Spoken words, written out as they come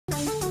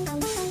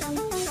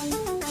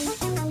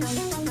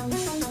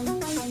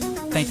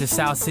ain't the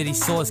South City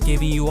source,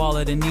 giving you all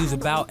of the news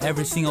about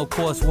every single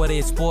course, whether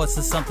it's sports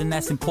or something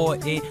that's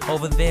important.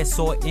 Over there,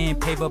 sorting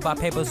paper by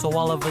paper, so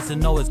all of us will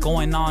know what's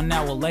going on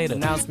now or later.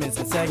 Announcements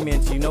and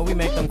segments, you know we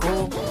make them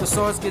cool. The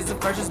source gives the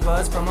freshest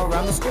buzz from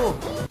around the school.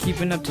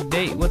 Keeping up to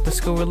date with the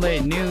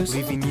school-related news,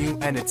 Leaving you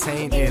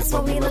entertained is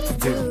what we love to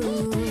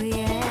do.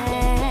 Yeah.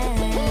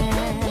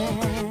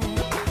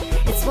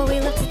 It's what we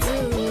love to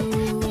do.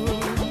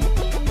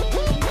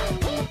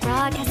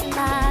 Broadcasting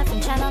live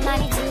from Channel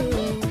 92.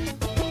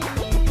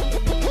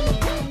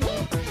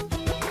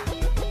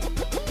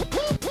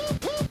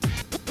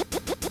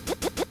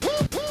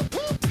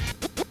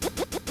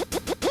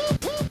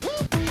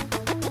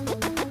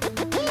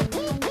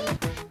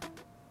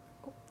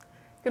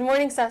 Good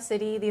morning, South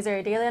City. These are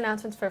your daily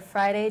announcements for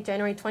Friday,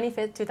 January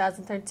 25th,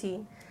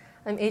 2013.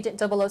 I'm Agent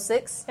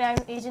 006. And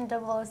I'm Agent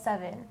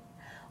 007.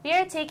 We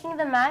are taking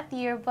the Math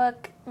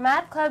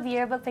Club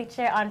yearbook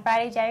picture on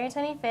Friday, January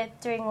 25th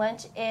during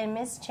lunch in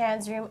Miss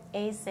Chan's room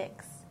A6.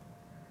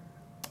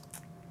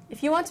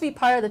 If you want to be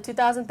part of the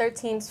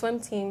 2013 swim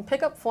team,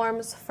 pick up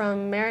forms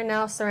from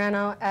Marinelle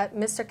Serrano at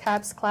Mr.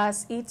 Cap's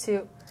class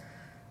E2.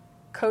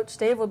 Coach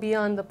Dave will be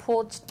on the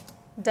pool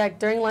deck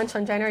during lunch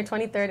on January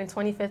 23rd and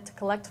 25th to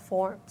collect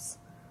forms.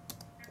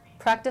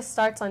 Practice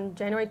starts on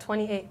January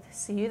 28th.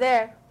 See you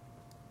there.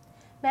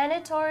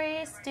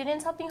 Mandatory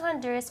Students Helping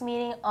Honduras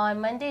meeting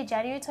on Monday,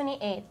 January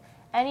 28th.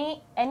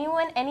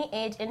 Anyone, any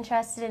age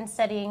interested in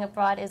studying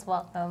abroad is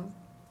welcome.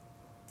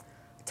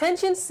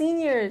 Attention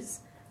seniors!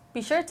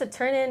 Be sure to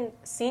turn in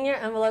senior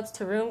envelopes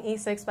to room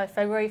E6 by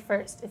February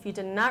 1st. If you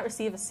did not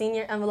receive a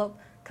senior envelope,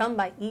 come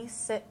by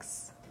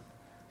E6.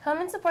 Come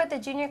and support the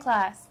junior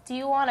class. Do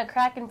you want a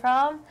crack in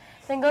prom?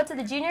 Then go to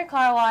the junior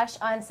car wash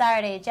on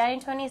Saturday, January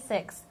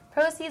 26th.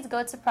 Proceeds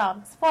go to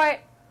prom.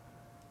 Support!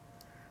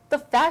 The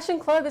Fashion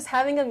Club is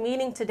having a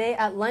meeting today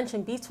at lunch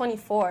in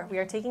B24. We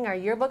are taking our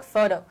yearbook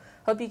photo.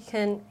 Hope you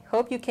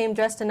came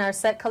dressed in our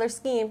set color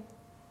scheme.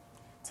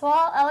 To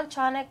all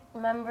electronic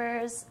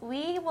members,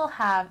 we will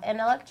have an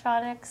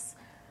electronics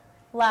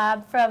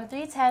lab from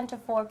 3:10 to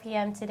 4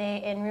 p.m.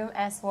 today in room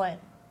S1.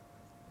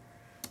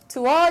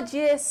 To all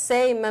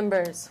GSA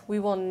members, we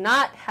will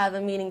not have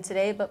a meeting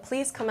today, but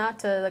please come out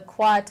to the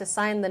quad to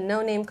sign the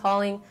No Name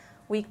Calling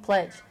Week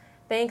pledge.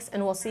 Thanks,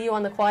 and we'll see you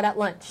on the quad at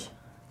lunch.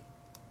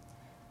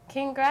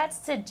 Congrats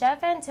to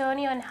Jeff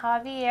Antonio and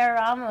Javier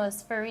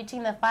Ramos for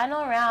reaching the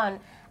final round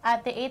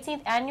at the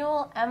 18th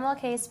annual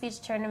MLK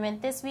Speech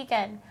Tournament this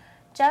weekend.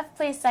 Jeff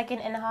placed second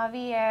and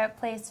Javier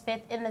placed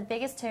fifth in the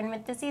biggest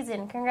tournament this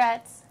season.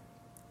 Congrats.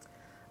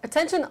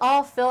 Attention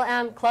all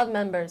Phil-Am Club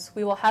members.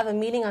 We will have a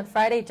meeting on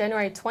Friday,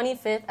 January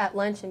 25th at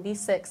lunch in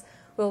B6.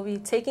 We will be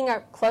taking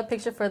our club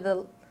picture for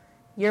the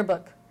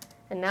yearbook.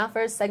 And now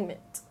for a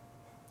segment.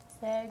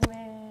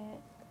 Segment.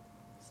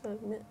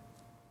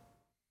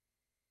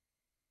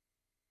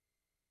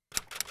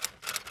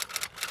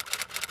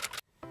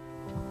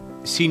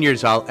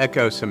 Seniors, I'll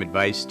echo some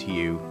advice to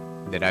you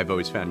that I've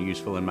always found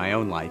useful in my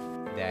own life,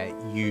 that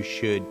you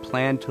should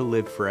plan to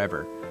live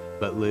forever,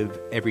 but live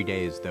every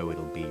day as though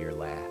it'll be your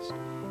last.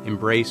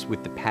 Embrace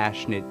with the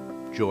passionate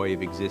joy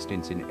of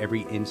existence in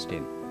every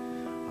instant,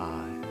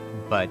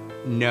 but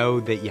know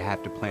that you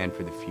have to plan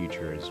for the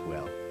future as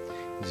well.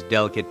 It's a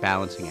delicate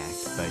balancing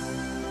act, but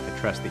I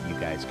trust that you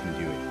guys can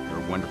do it.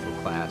 You're a wonderful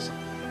class,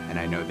 and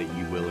I know that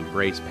you will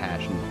embrace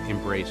passion,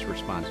 embrace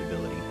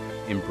responsibility,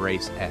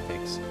 embrace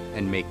ethics,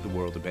 and make the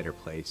world a better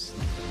place.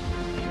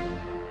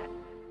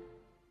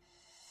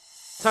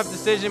 Tough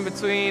decision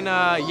between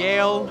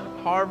Yale,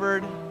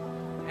 Harvard,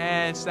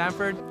 and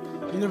Stanford.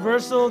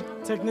 Universal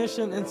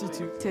Technician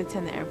Institute. To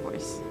attend the Air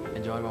Force.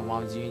 Join my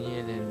mom's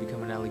union and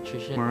become an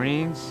electrician.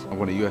 Marines. I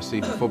went to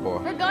USC for football.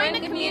 We're going to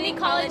community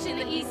college in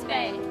the East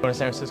Bay. Going to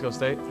San Francisco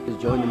State.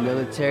 Join the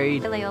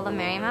military. Loyola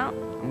Marymount.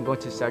 I'm going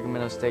to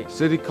Sacramento State.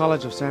 City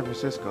College of San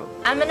Francisco.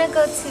 I'm going to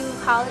go to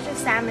College of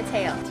San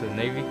Mateo. To the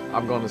Navy.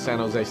 I'm going to San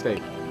Jose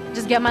State.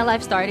 Just get my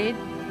life started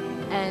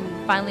and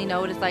finally know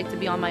what it's like to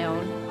be on my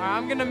own.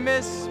 I'm going to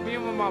miss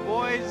being with my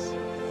boys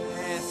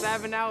and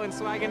sabbing out and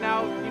swagging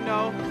out, you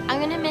know. I'm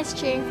going to miss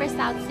cheering for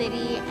South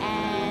City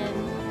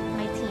and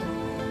my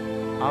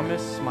team. I'll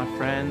miss my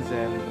friends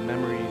and the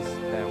memories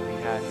that we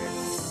had here.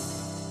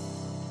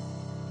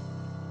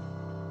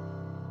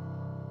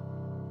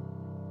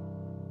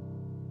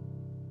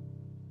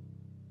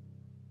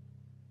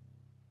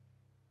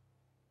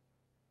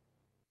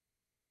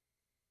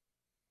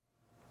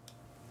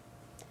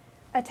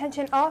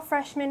 Attention all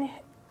freshmen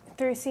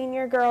through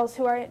senior girls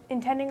who are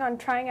intending on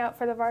trying out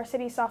for the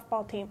varsity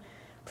softball team.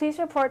 Please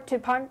report to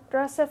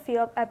Ponderosa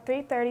Field at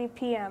 3:30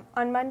 p.m.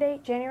 on Monday,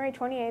 January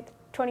 28th,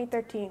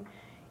 2013.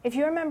 If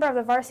you are a member of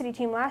the varsity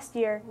team last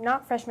year,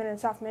 not freshman or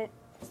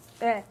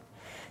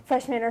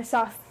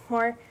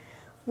sophomore,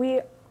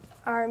 we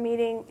are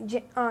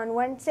meeting on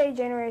Wednesday,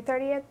 January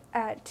 30th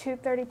at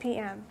 2:30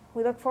 p.m.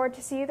 We look forward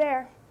to see you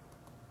there.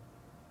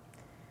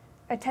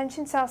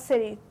 Attention South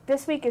City,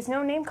 this week is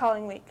no name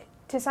calling week.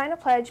 To sign a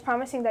pledge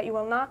promising that you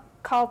will not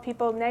call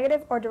people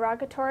negative or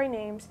derogatory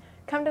names,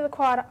 come to the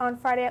quad on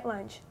Friday at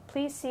lunch.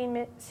 Please see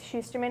Ms.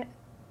 Schusterman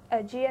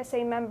a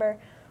GSA member,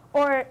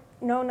 or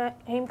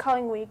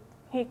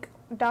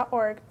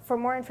NoNameCallingWeek.org for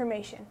more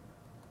information.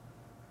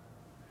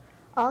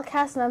 All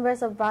cast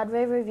members of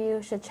Broadway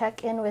Review should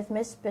check in with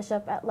Miss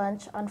Bishop at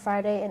lunch on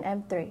Friday in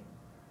M3.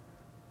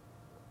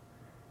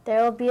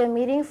 There will be a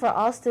meeting for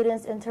all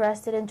students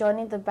interested in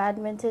joining the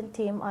badminton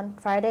team on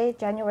Friday,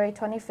 January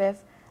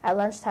 25th at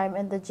lunchtime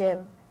in the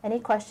gym. Any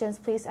questions,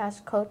 please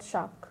ask Coach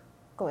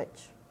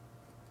Shopkowicz.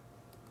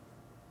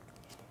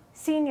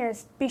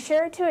 Seniors, be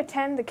sure to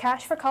attend the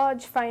Cash for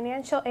College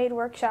Financial Aid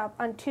Workshop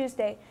on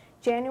Tuesday,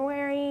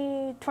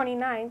 January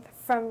 29th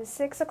from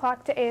 6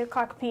 o'clock to 8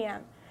 o'clock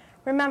p.m.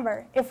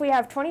 Remember, if we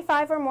have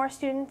 25 or more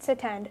students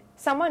attend,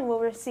 someone will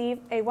receive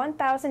a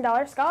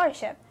 $1,000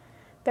 scholarship.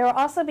 There will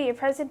also be a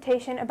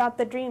presentation about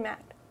the DREAM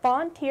Act,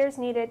 volunteers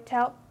needed to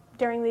help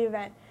during the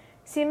event.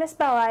 See Ms.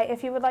 Belli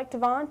if you would like to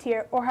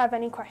volunteer or have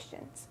any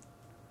questions.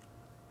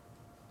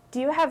 Do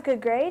you have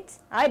good grades?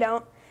 I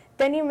don't.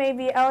 Then you may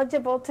be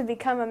eligible to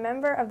become a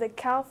member of the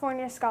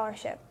California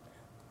Scholarship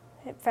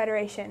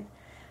Federation.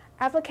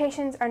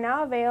 Applications are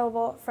now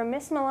available from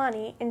Ms.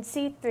 Milani in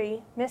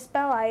C3, Ms.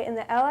 Belli in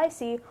the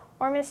LIC,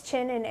 or Ms.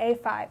 Chin in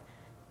A5.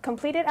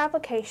 Completed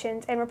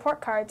applications and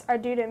report cards are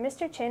due to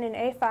Mr. Chin in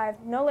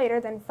A5 no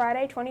later than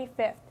Friday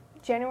 25th,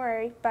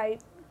 January by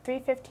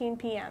 3:15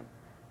 p.m.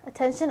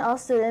 Attention all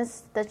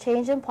students, the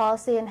change in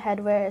policy in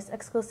headwear is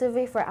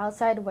exclusively for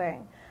outside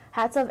wearing.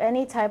 Hats of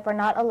any type are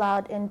not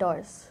allowed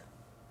indoors.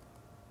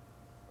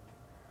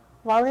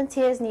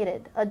 Volunteers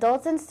needed.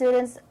 Adults and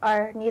students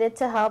are needed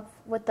to help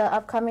with the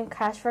upcoming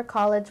Cash for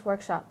College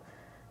workshop.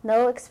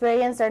 No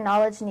experience or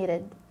knowledge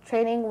needed.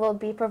 Training will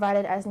be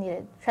provided as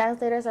needed.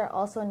 Translators are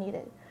also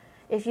needed.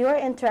 If you are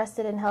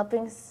interested in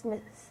helping see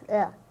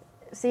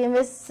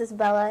Mrs.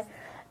 Bella,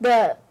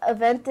 the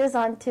event is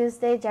on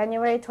Tuesday,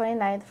 January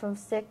 29th from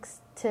 6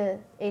 to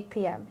 8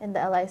 p.m. in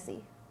the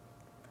LIC.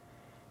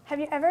 Have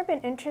you ever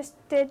been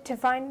interested to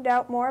find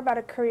out more about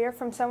a career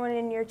from someone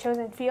in your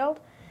chosen field?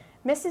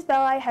 Mrs.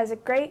 Belli has a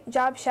great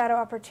job shadow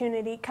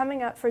opportunity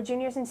coming up for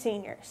juniors and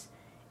seniors.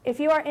 If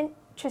you are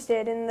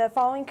interested in the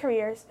following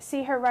careers,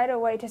 see her right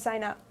away to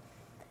sign up.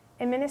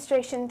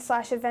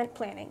 Administration/event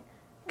planning,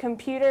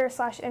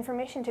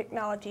 computer/information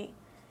technology,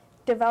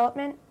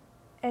 development,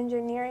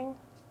 engineering,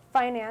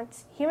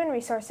 finance, human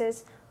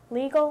resources,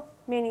 legal,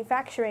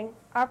 manufacturing,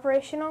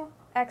 operational,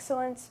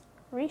 excellence,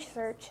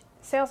 research,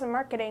 sales and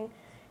marketing,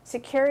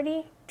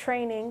 security,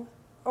 training,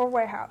 or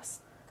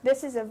warehouse.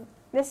 This is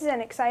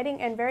an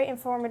exciting and very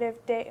informative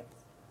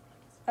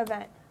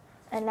event.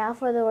 And now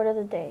for the word of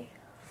the day.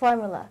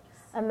 Formula.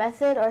 A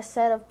method or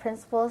set of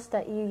principles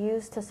that you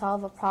use to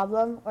solve a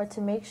problem or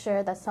to make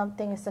sure that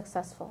something is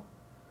successful.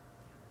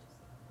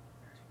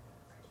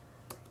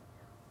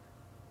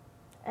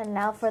 And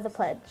now for the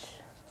pledge.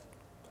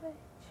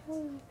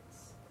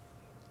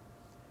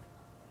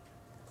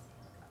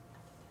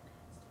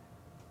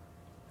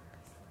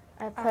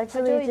 I pledge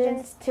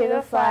allegiance to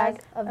the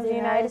flag of the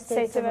United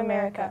States of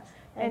America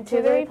and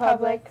to the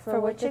republic for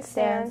which it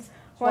stands,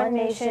 one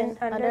nation,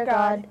 under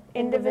God,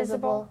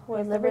 indivisible,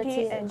 with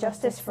liberty and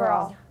justice for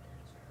all.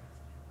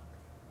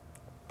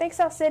 Thanks,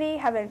 South City.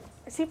 Have a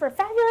super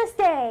fabulous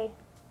day.